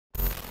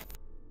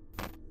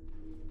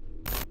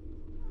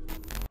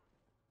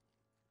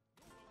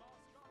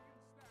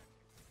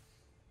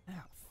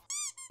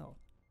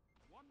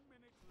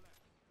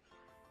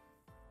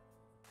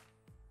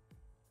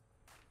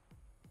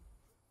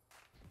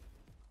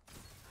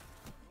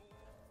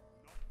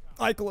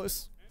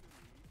Ikelos.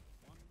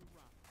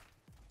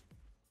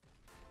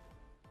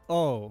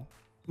 Oh,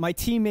 my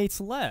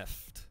teammates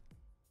left.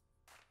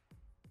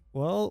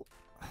 Well,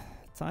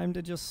 time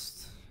to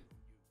just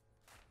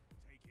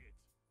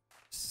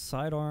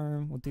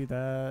sidearm. We'll do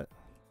that.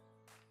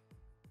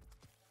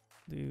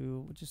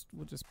 We'll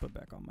just put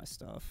back on my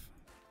stuff.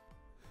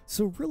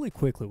 So really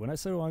quickly, when I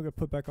say I'm gonna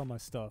put back on my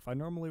stuff, I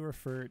normally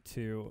refer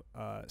to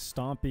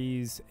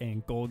stompies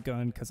and gold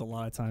gun, because a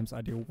lot of times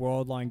I do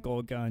world line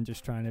gold gun,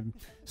 just trying to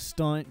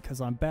stunt because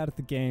I'm bad at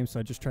the game. So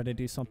I just try to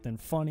do something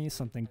funny,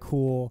 something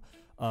cool.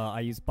 I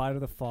use Bite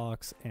of the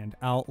Fox and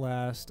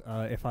Outlast.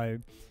 If I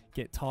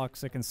get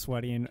toxic and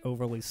sweaty and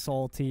overly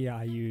salty,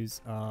 I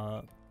use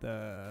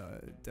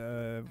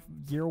the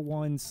year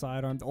one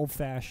sidearm, the old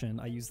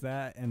fashioned. I use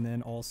that, and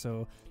then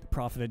also the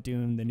Prophet of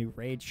Doom, the new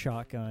raid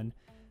shotgun.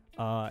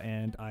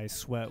 And I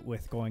sweat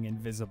with going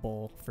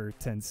invisible for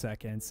 10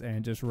 seconds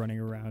and just running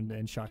around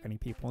and shotgunning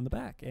people in the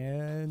back.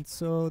 And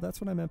so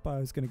that's what I meant by I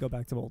was going to go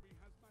back to old.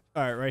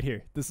 Alright, right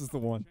here. This is the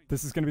one.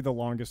 This is going to be the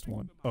longest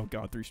one. Oh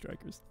god, 3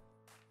 strikers.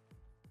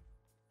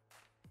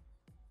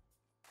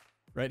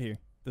 Right here.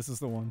 This is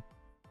the one.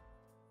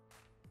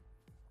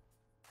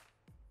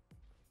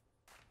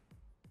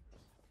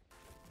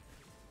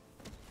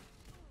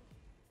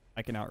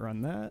 I can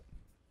outrun that.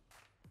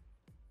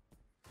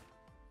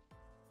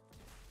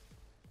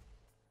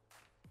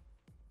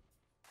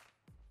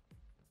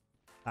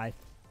 Hi.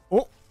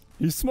 Oh,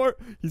 he's smart.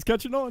 He's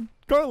catching on.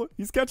 Carla,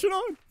 he's catching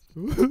on.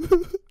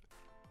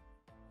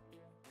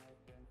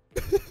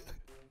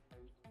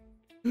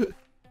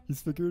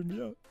 He's figuring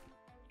me out.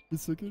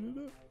 He's figuring it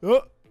out.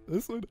 Oh,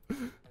 this one.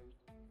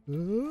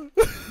 Oh,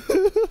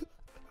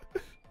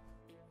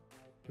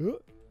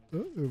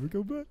 there we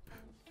go back.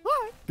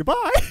 Hi.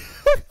 Goodbye.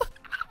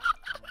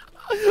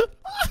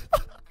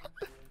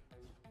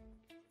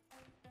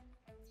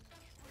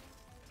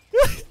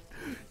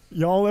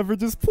 Y'all ever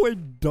just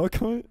played Duck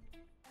Hunt?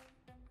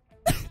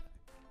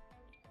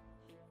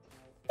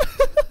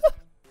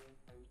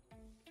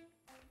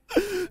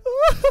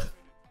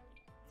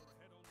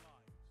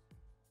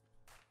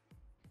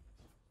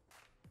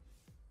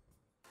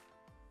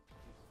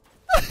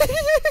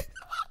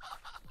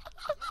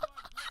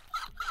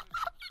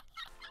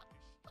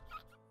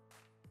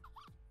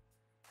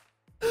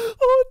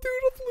 Oh, dude,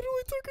 I'm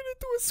literally turning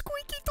into a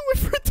squeaky toy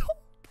for a dog.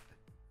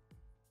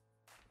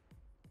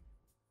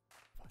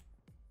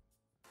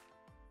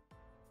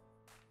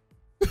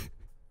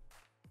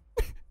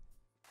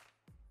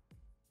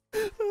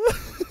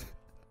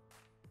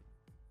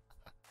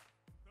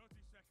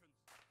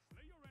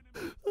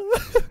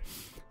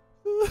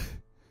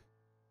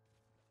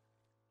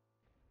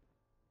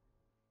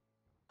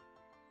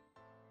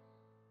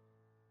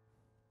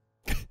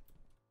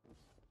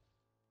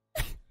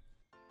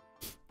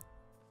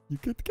 You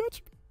can't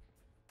catch me.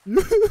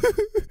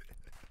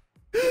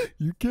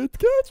 You can't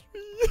catch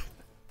me.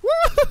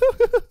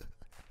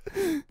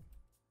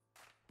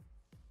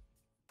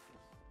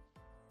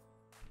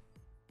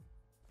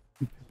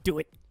 Do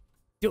it.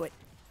 Do it.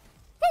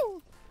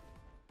 Oh!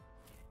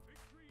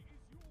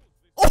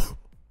 Oh!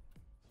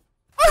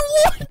 I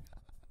won!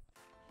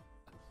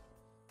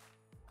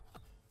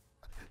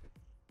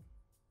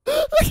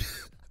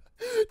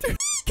 Dude,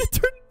 get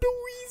turned into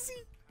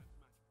Wheezy.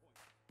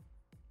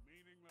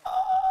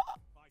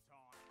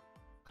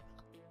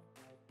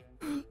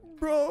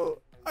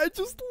 Bro, I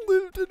just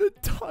lived an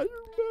entire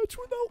match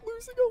without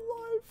losing a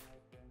life.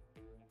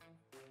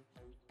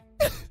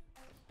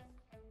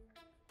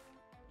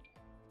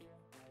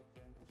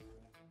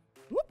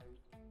 Whoop.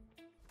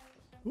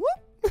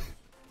 Whoop.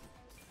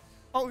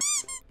 Oh,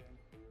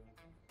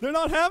 they're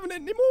not having it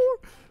anymore.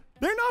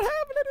 They're not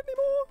having it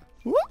anymore.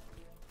 Whoop.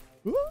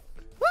 Whoop.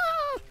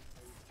 Ah.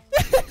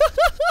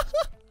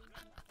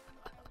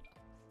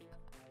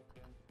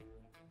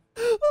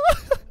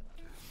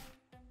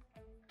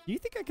 Do you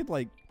think I could,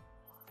 like,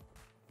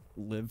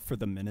 live for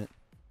the minute?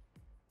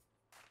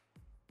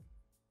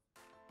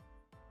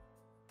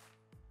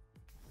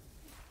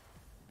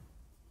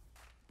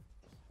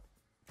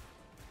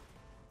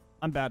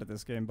 I'm bad at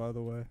this game, by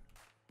the way.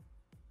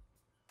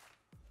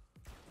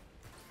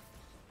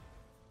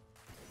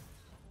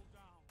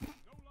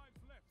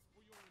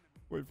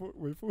 Wait for it,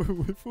 wait for it,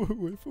 wait for it,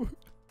 wait for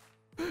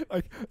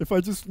it. If I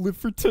just live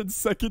for 10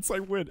 seconds, I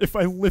win. If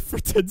I live for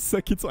 10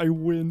 seconds, I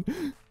win.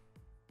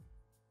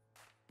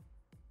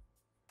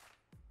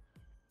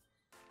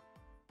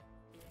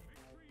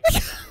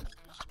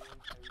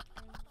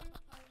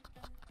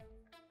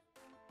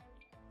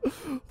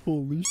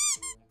 Holy sh**.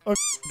 I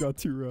got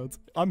 2 rounds.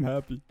 I'm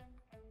happy.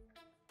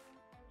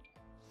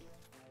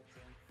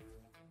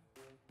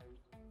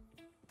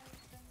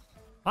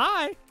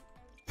 Hi!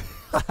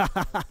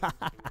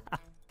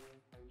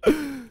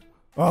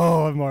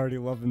 Oh, I'm already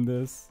loving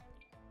this.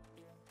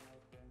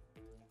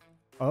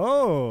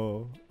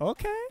 Oh,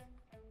 okay.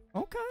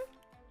 Okay.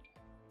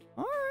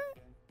 Alright.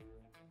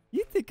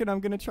 You thinking I'm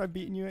gonna try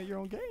beating you at your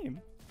own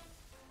game?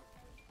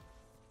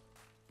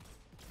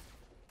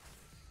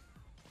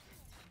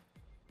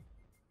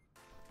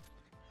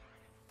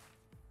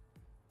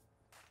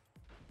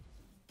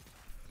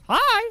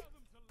 Hi!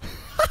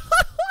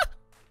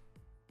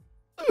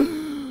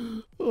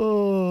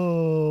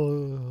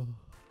 Oh.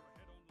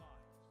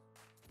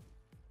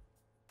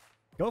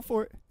 Go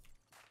for it.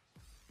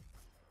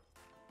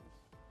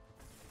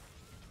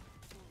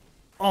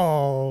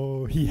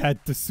 Oh, he had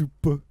the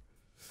super.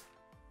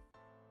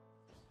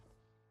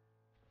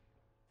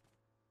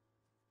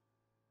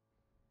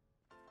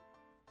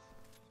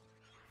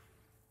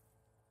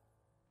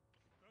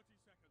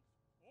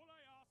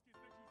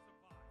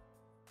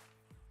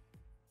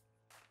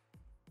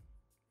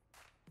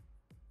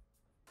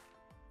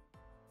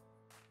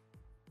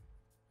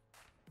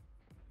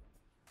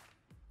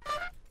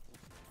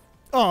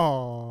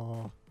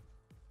 Oh,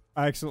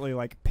 I accidentally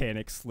like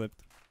panic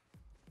slipped.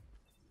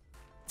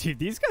 Dude,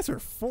 these guys are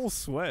full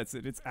sweats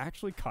and it's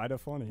actually kind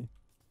of funny.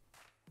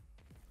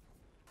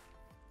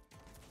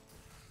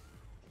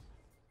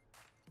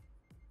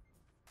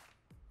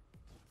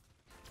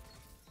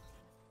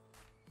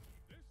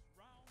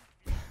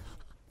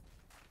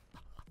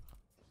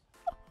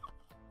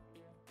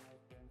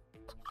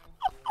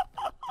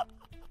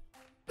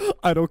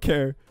 I don't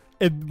care.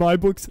 In my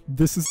books,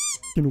 this is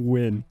f***ing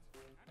win.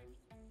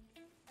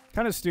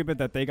 Kind of stupid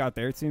that they got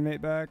their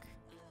teammate back.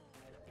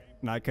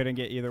 And I couldn't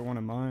get either one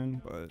of mine,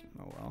 but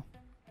oh well.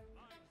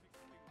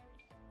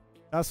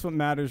 That's what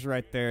matters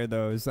right there,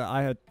 though, is that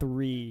I had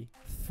three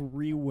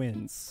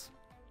wins.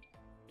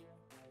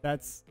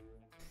 That's...